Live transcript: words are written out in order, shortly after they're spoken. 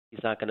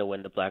He's not going to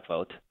win the black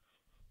vote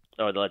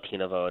or the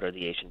Latino vote or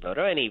the Asian vote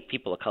or any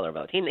people of color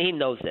vote. He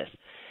knows this.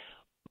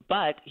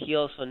 But he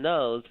also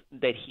knows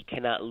that he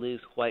cannot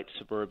lose white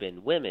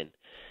suburban women.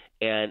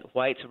 And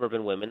white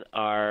suburban women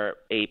are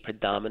a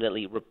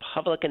predominantly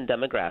Republican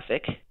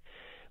demographic,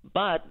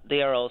 but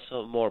they are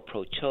also more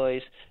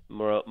pro-choice,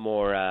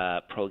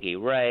 more pro-gay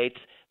rights.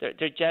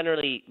 They're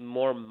generally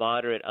more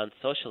moderate on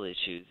social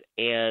issues,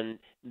 and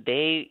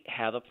they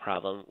have a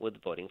problem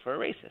with voting for a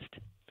racist.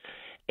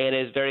 And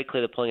it is very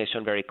clear, the polling has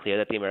shown very clear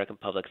that the American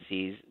public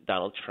sees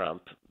Donald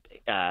Trump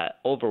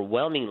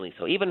overwhelmingly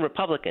so. Even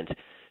Republicans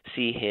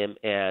see him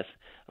as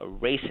a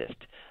racist.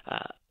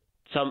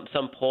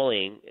 Some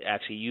polling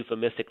actually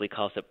euphemistically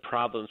calls it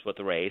problems with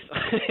race,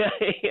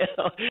 you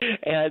know,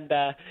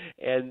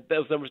 and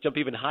those numbers jump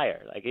even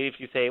higher. Like if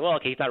you say, well,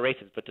 okay, he's not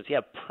racist, but does he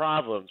have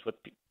problems with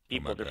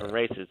people of different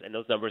races? And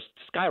those numbers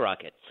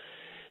skyrocket.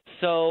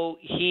 So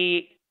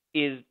he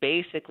is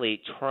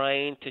basically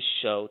trying to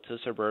show to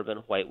suburban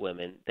white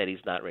women that he's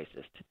not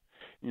racist.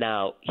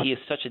 Now, he is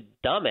such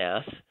a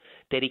dumbass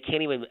that he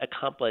can't even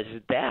accomplish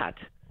that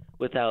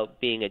without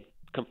being a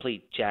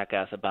complete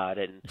jackass about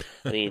it. And,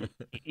 I mean,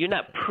 you're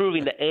not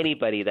proving to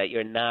anybody that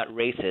you're not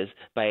racist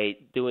by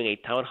doing a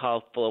town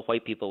hall full of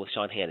white people with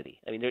Sean Hannity.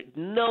 I mean,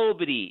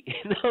 nobody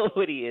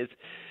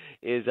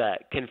is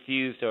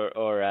confused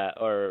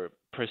or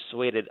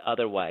persuaded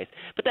otherwise.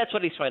 But that's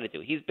what he's trying to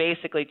do. He's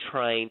basically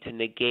trying to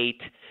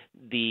negate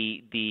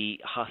the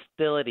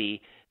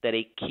hostility that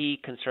a key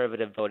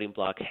conservative voting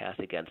bloc has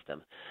against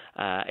him.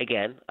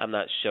 Again, I'm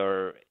not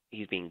sure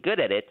he's being good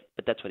at it,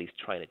 but that's what he's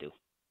trying to do.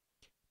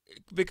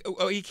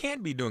 Oh, he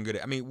can't be doing good.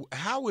 I mean,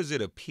 how is it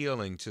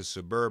appealing to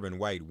suburban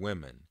white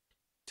women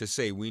to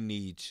say we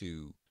need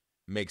to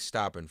make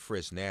stop and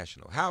frisk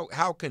national?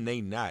 How can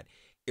they not?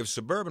 If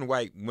suburban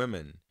white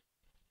women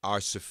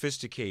are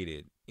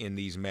sophisticated in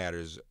these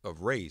matters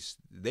of race,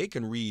 they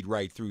can read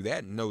right through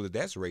that and know that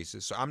that's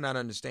racist. So I'm not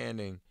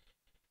understanding.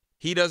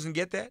 He doesn't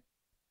get that?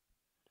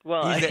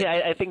 Well,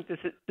 I think this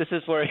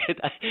is where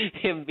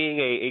him being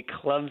a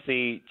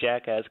clumsy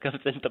jackass comes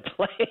into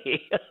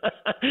play.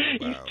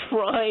 Wow.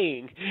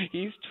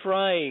 He's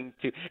trying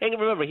to, and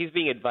remember, he's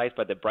being advised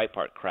by the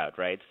Breitbart crowd,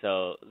 right?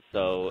 So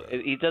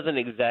he doesn't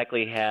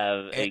exactly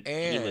have a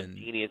team of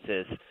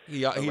geniuses.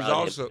 He's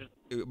also,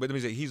 but let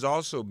me say, he's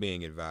also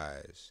being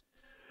advised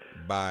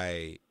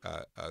by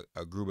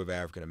a group of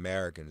African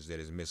Americans that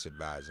is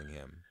misadvising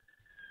him.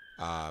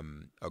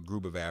 A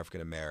group of African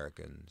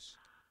Americans.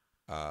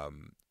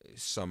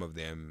 Some of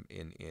them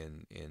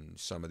in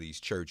some of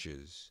these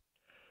churches,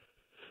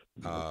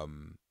 a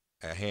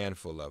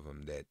handful of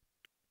them that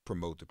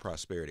promote the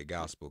prosperity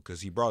gospel,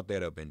 because he brought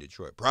that up in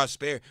Detroit.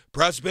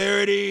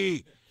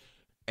 Prosperity!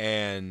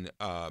 And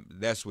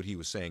that's what he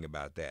was saying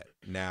about that.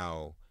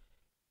 Now,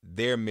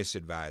 they're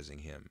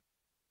misadvising him.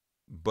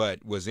 But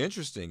what's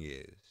interesting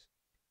is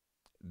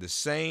the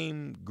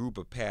same group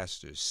of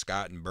pastors,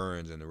 Scott and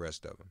Burns and the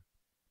rest of them,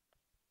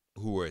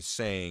 who are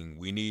saying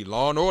we need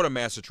law and order,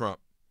 Master Trump.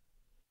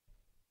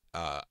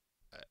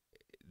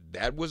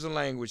 That was a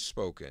language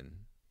spoken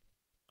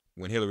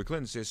when Hillary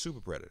Clinton said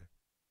super predator,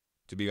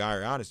 to be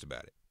very honest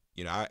about it.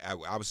 You know,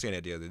 I was saying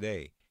that the other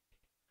day.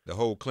 The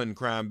whole Clinton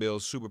crime bill,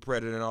 super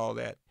predator and all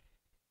that.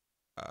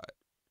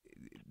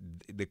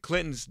 The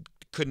Clintons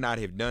could not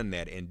have done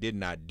that and did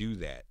not do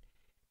that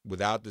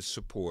without the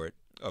support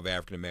of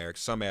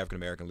some African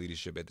American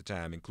leadership at the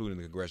time, including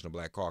the Congressional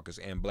Black Caucus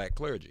and black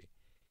clergy.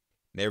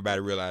 And everybody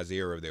realized the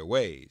error of their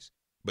ways.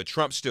 But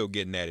Trump's still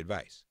getting that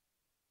advice.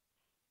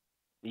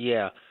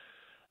 Yeah.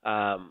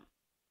 I'm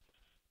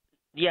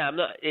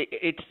not.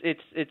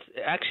 It's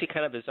actually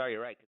kind of bizarre.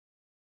 You're right.